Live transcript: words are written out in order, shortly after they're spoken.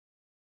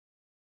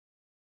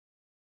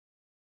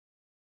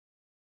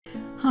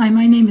Hi,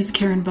 my name is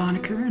Karen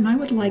Bonacker, and I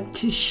would like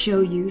to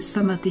show you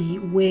some of the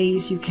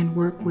ways you can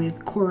work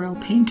with Corel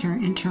Painter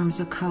in terms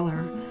of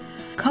color.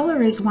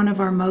 Color is one of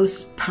our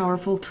most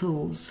powerful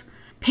tools.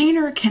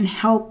 Painter can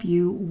help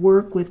you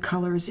work with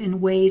colors in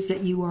ways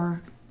that you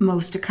are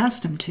most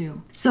accustomed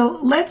to. So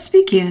let's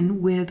begin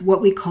with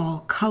what we call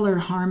color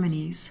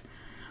harmonies.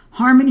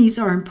 Harmonies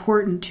are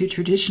important to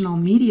traditional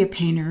media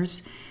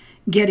painters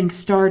getting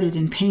started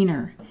in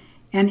Painter,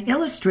 and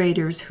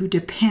illustrators who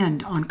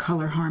depend on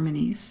color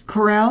harmonies.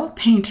 Corel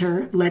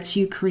Painter lets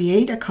you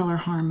create a color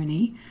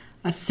harmony,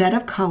 a set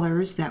of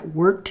colors that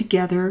work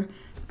together,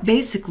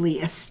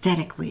 basically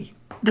aesthetically.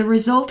 The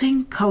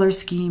resulting color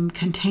scheme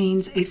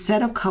contains a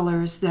set of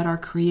colors that are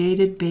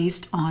created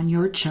based on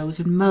your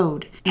chosen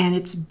mode, and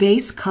its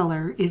base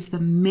color is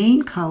the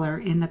main color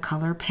in the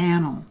color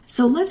panel.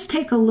 So let's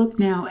take a look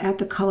now at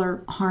the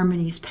color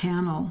harmonies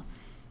panel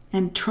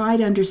and try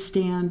to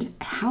understand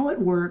how it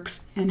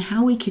works and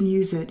how we can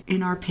use it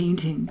in our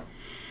painting.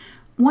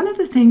 One of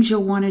the things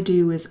you'll want to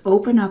do is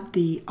open up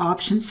the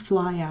options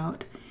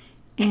flyout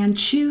and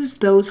choose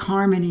those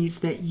harmonies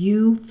that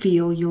you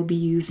feel you'll be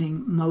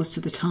using most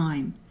of the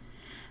time.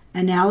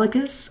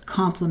 Analogous,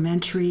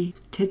 complementary,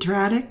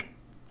 tetratic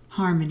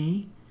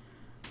harmony,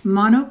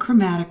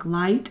 monochromatic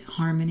light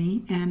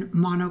harmony, and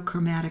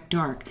monochromatic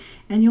dark.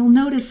 And you'll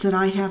notice that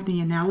I have the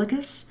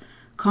analogous,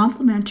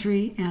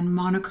 complementary, and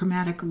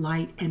monochromatic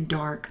light and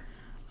dark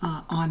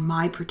on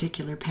my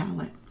particular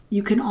palette.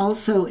 You can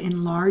also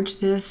enlarge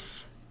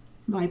this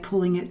by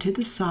pulling it to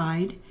the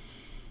side.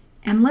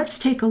 And let's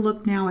take a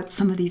look now at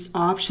some of these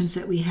options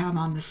that we have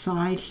on the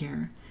side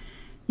here.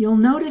 You'll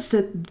notice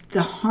that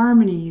the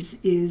harmonies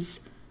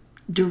is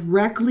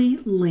directly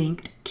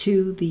linked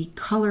to the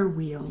color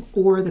wheel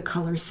or the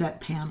color set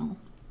panel.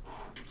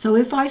 So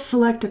if I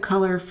select a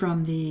color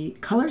from the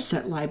color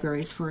set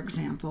libraries, for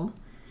example,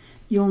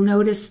 you'll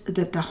notice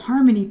that the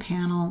harmony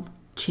panel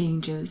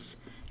changes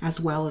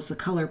as well as the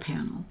color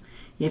panel.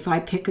 If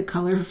I pick a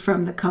color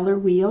from the color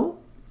wheel,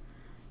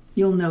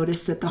 you'll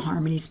notice that the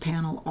harmonies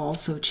panel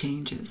also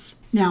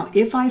changes. Now,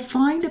 if I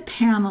find a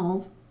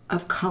panel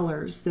of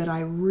colors that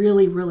I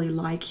really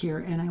like here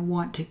and I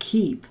want to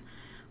keep,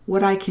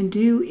 what I can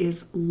do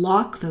is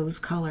lock those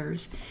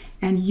colors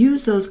and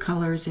use those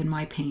colors in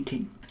my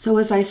painting. So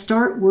as I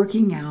start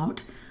working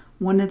out,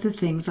 one of the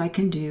things I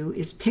can do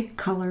is pick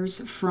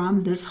colors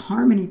from this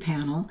harmony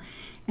panel,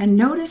 and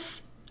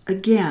notice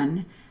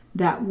again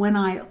that when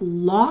I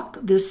lock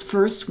this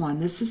first one,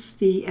 this is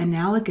the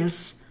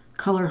analogous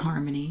color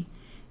harmony,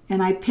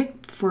 and I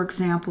pick, for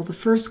example, the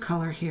first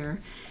color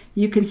here,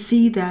 you can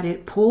see that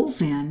it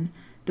pulls in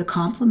the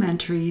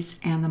complementaries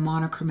and the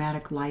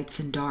monochromatic lights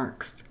and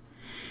darks.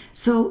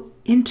 So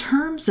in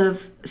terms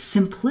of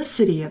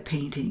simplicity of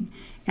painting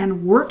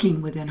and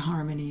working within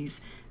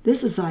harmonies,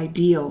 this is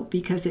ideal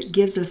because it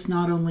gives us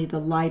not only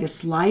the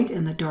lightest light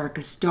and the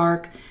darkest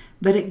dark,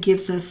 but it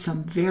gives us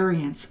some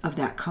variance of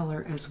that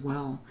color as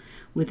well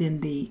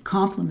within the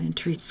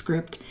complementary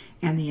script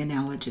and the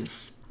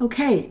analogous.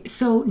 Okay,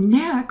 so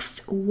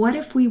next, what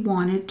if we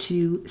wanted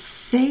to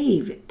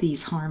save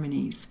these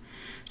harmonies?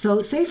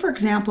 So say, for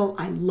example,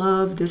 I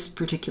love this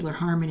particular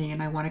harmony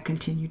and I want to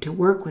continue to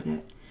work with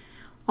it.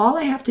 All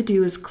I have to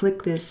do is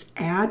click this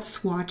Add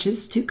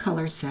Swatches to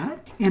Color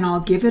Set, and I'll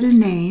give it a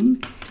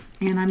name.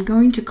 And I'm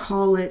going to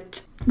call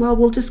it, well,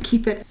 we'll just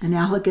keep it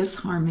Analogous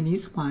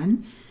Harmonies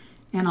 1,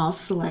 and I'll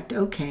select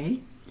OK.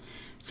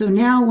 So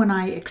now when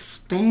I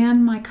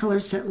expand my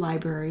color set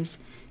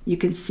libraries, you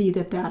can see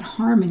that that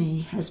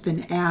harmony has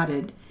been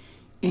added,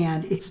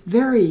 and it's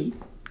very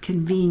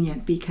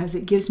convenient because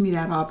it gives me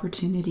that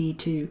opportunity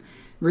to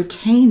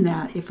retain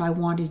that if I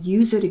want to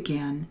use it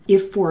again,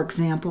 if, for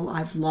example,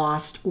 I've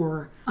lost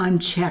or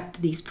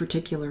unchecked these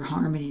particular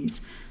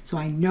harmonies. So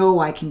I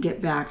know I can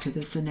get back to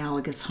this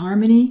analogous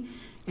harmony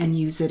and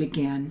use it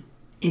again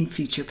in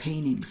future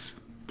paintings.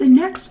 The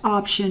next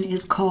option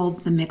is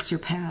called the mixer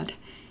pad.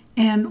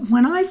 And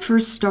when I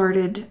first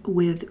started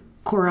with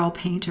Corel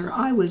Painter,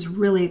 I was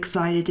really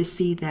excited to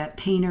see that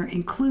Painter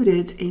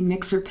included a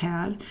mixer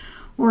pad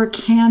or a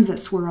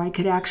canvas where I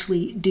could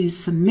actually do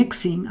some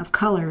mixing of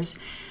colors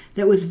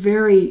that was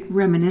very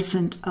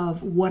reminiscent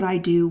of what I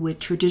do with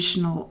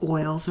traditional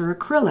oils or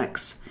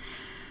acrylics.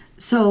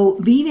 So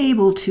being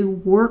able to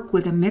work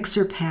with a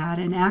mixer pad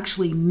and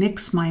actually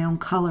mix my own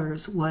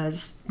colors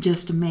was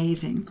just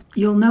amazing.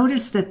 You'll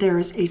notice that there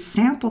is a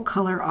sample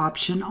color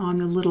option on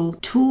the little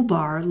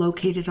toolbar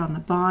located on the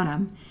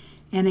bottom.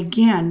 And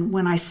again,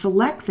 when I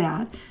select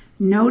that,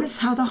 notice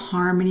how the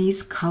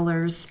harmonies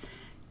colors,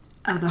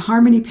 the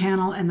harmony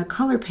panel and the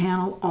color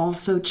panel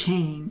also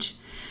change.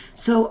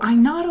 So I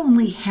not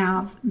only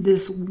have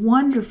this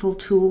wonderful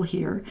tool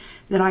here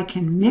that I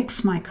can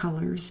mix my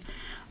colors,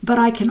 but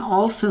I can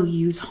also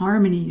use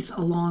harmonies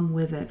along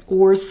with it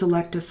or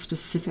select a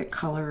specific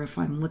color if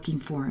I'm looking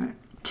for it.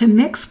 To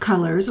mix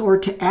colors or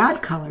to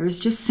add colors,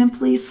 just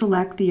simply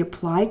select the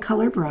Apply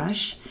Color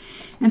brush.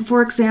 And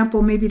for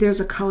example, maybe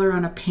there's a color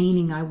on a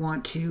painting I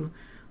want to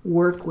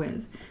work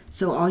with.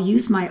 So I'll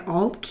use my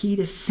Alt key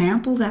to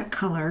sample that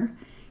color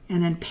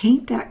and then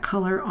paint that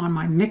color on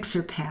my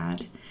mixer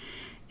pad.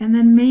 And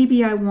then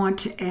maybe I want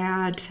to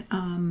add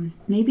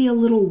maybe a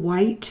little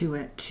white to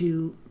it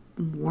to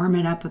warm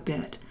it up a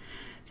bit.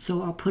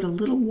 So I'll put a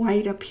little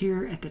white up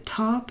here at the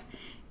top,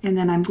 and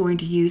then I'm going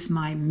to use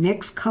my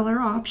mix color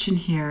option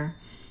here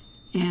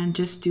and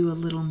just do a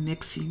little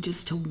mixing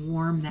just to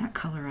warm that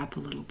color up a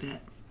little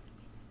bit.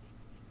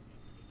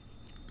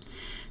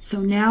 So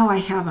now I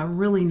have a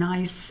really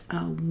nice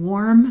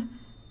warm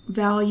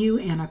value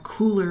and a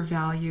cooler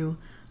value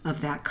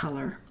of that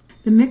color.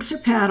 The mixer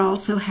pad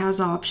also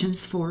has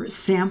options for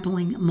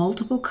sampling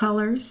multiple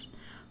colors,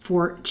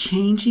 for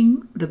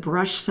changing the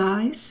brush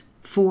size,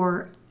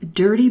 for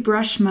dirty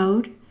brush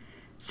mode.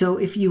 So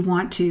if you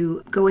want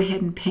to go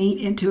ahead and paint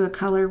into a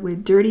color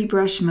with dirty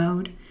brush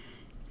mode,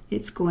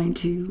 it's going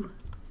to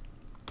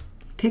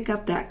pick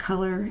up that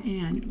color,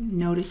 and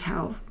notice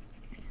how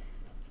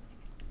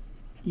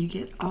you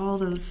get all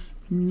those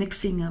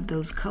mixing of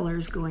those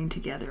colors going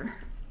together.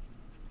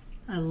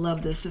 I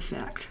love this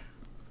effect.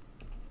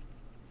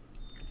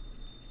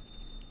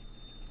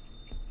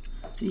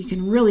 So you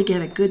can really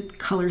get a good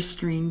color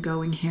stream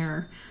going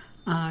here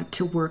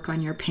to work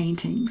on your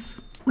paintings.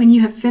 When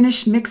you have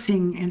finished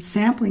mixing and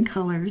sampling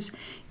colors,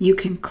 you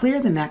can clear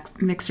the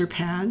mixer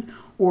pad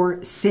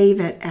or save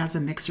it as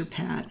a mixer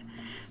pad.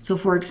 So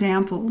for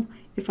example,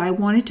 if I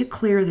wanted to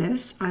clear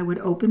this, I would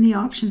open the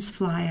options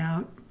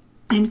flyout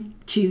and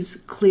choose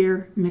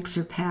Clear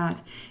Mixer Pad.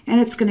 And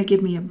it's going to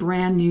give me a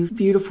brand new,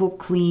 beautiful,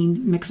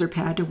 clean mixer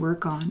pad to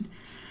work on.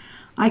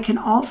 I can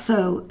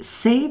also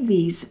save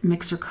these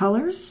mixer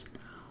colors,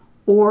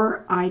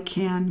 or I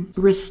can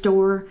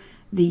restore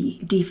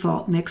the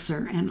default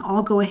mixer. And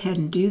I'll go ahead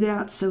and do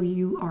that so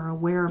you are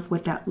aware of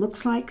what that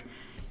looks like,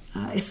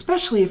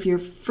 especially if you're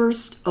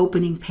first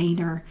opening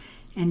Painter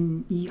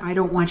and I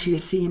don't want you to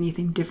see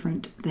anything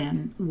different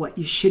than what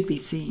you should be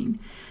seeing.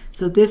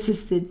 So this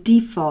is the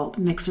default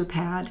mixer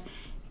pad,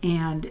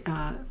 and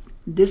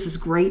this is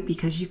great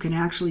because you can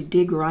actually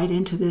dig right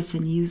into this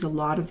and use a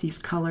lot of these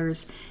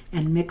colors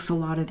and mix a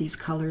lot of these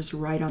colors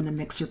right on the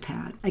mixer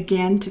pad.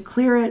 Again, to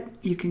clear it,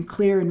 you can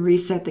clear and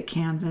reset the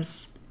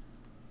canvas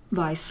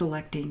by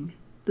selecting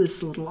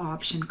this little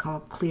option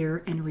called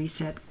Clear and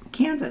Reset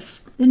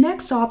Canvas. The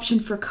next option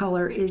for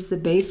color is the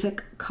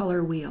basic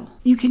color wheel.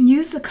 You can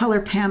use the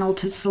color panel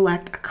to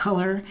select a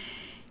color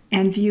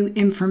and view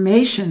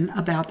information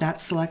about that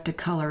selected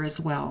color as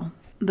well.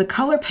 The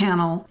color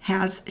panel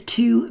has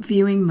two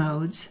viewing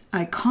modes,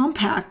 a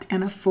compact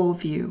and a full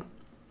view.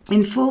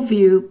 In full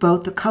view,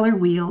 both the color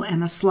wheel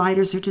and the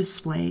sliders are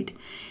displayed,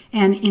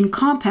 and in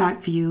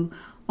compact view,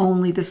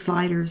 only the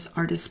sliders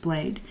are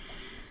displayed.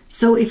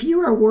 So if you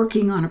are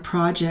working on a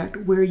project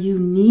where you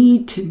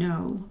need to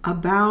know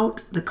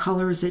about the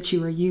colors that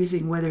you are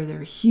using, whether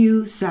they're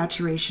hue,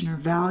 saturation, or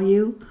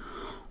value,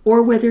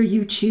 or whether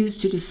you choose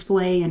to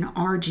display in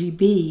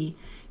RGB,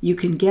 you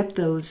can get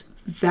those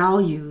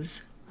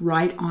values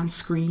right on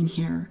screen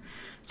here.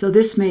 So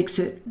this makes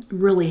it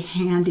really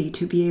handy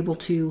to be able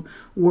to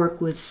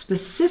work with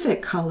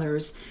specific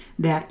colors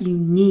that you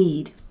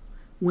need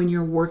when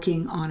you're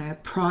working on a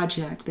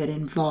project that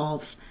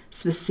involves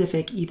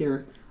specific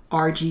either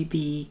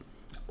RGB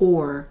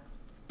or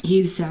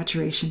hue,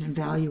 saturation, and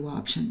value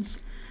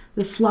options.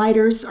 The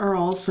sliders are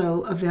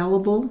also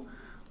available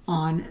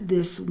on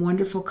this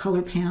wonderful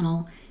color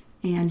panel,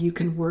 and you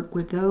can work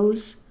with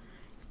those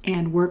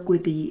and work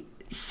with the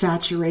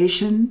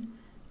saturation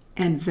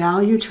and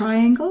value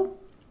triangle.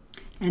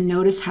 And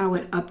notice how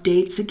it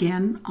updates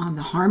again on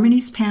the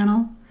Harmonies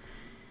panel,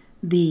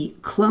 the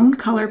Clone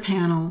Color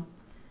panel,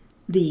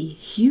 the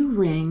Hue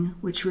ring,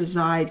 which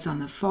resides on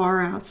the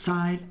far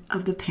outside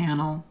of the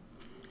panel.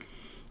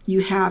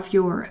 You have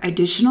your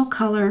additional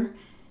color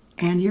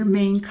and your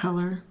main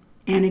color.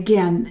 And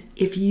again,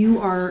 if you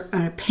are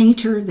a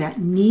painter that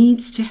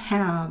needs to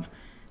have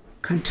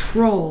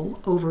control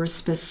over a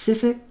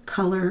specific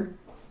color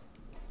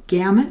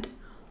gamut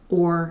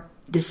or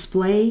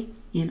display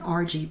in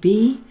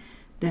RGB,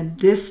 then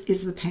this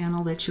is the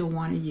panel that you'll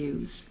want to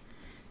use.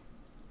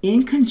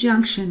 In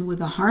conjunction with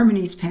the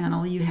Harmonies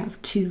panel, you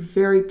have two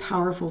very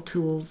powerful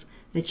tools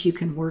that you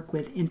can work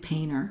with in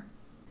Painter.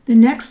 The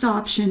next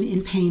option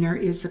in Painter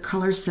is the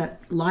color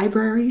set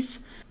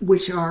libraries,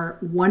 which are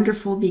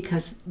wonderful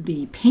because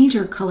the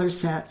Painter color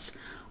sets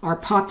are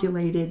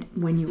populated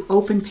when you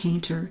open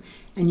Painter,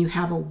 and you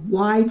have a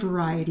wide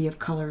variety of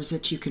colors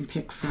that you can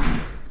pick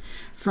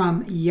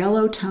from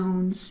yellow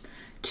tones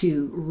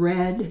to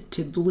red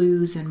to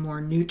blues and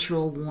more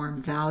neutral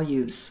warm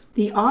values.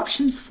 The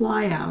options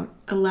flyout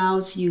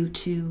allows you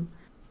to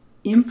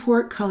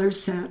import color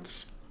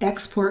sets,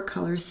 export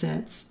color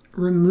sets,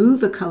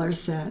 remove a color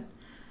set,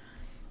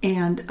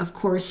 and of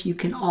course you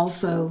can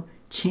also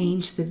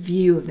change the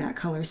view of that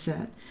color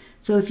set.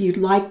 So if you'd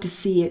like to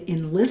see it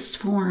in list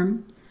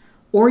form,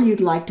 or you'd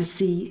like to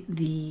see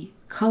the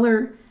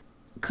color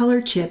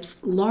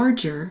chips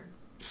larger,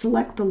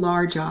 select the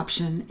large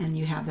option and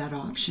you have that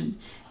option.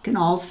 You can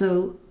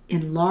also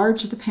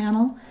enlarge the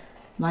panel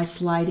by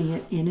sliding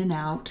it in and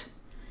out.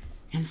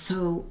 And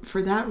so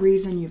for that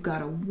reason, you've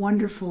got a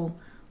wonderful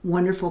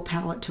wonderful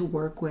palette to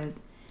work with.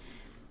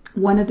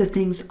 One of the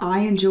things I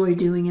enjoy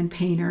doing in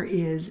Painter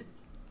is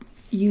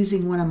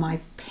using one of my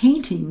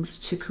paintings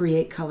to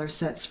create color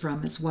sets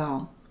from as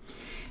well.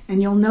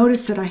 And you'll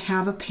notice that I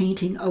have a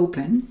painting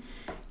open,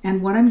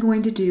 and what I'm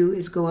going to do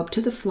is go up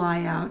to the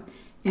flyout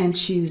and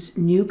choose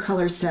New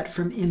Color Set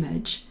from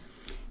Image,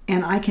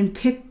 and I can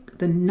pick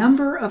the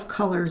number of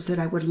colors that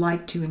I would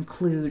like to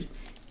include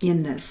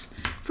in this.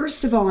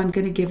 First of all, I'm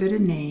going to give it a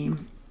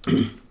name,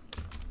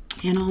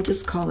 and I'll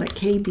just call it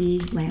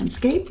KB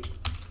Landscape.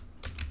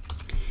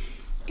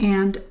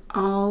 And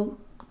I'll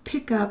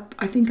pick up,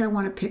 I think I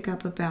want to pick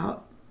up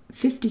about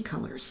 50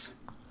 colors.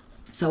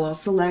 So I'll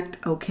select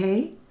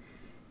OK.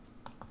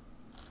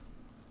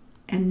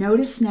 And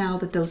notice now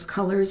that those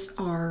colors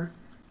are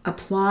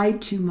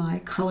applied to my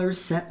color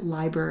set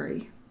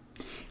library.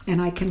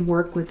 And I can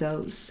work with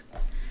those.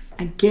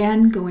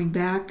 Again, going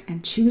back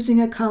and choosing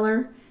a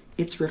color,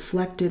 it's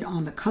reflected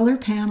on the color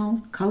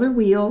panel, color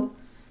wheel,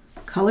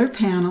 color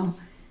panel,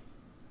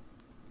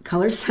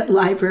 color set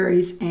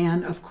libraries,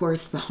 and of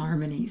course the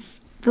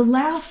harmonies. The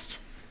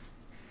last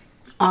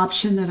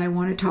option that I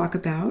want to talk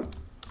about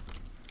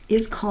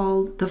is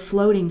called the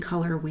floating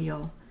color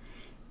wheel.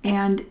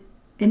 And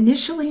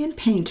initially in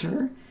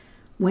Painter,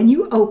 when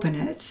you open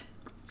it,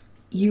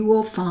 you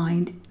will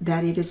find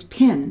that it is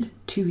pinned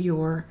to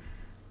your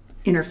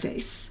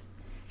interface.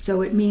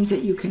 So it means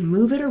that you can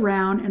move it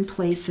around and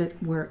place it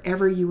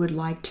wherever you would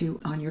like to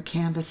on your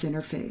canvas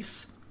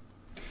interface.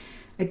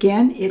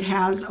 Again, it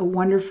has a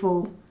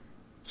wonderful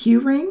hue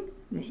ring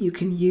that you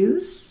can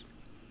use,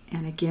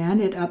 and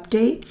again it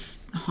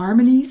updates the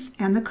harmonies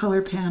and the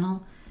color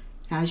panel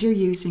as you're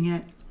using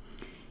it.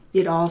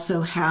 It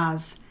also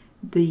has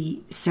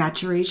the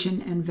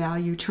saturation and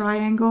value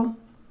triangle,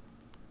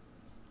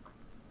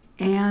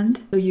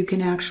 and so you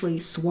can actually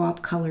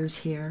swap colors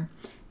here.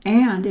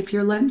 And if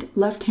you're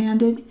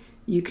left-handed,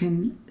 you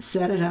can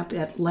set it up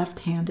at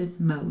left-handed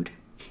mode.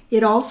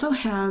 It also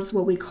has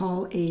what we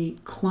call a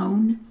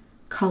clone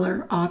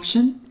color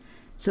option,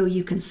 so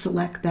you can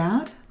select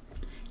that,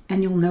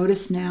 and you'll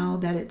notice now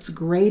that it's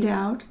grayed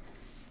out.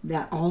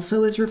 That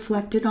also is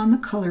reflected on the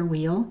color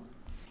wheel,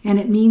 and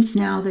it means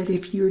now that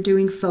if you're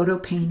doing photo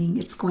painting,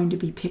 it's going to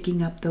be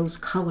picking up those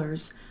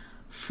colors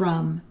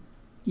from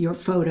your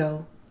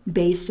photo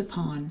based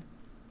upon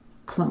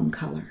clone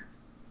color.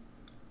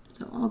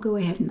 So I'll go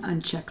ahead and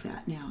uncheck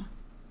that now.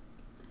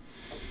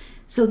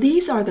 So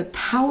these are the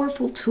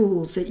powerful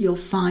tools that you'll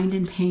find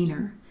in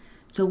Painter.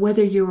 So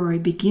whether you're a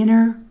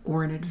beginner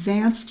or an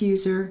advanced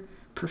user,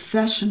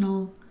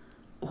 professional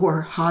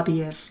or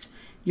hobbyist,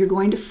 you're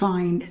going to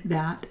find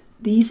that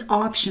these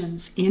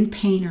options in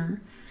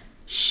Painter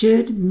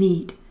should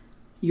meet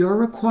your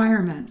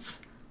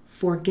requirements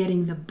for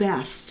getting the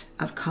best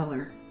of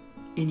color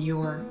in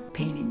your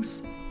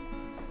paintings.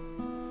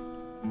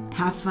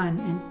 Have fun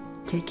and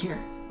take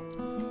care.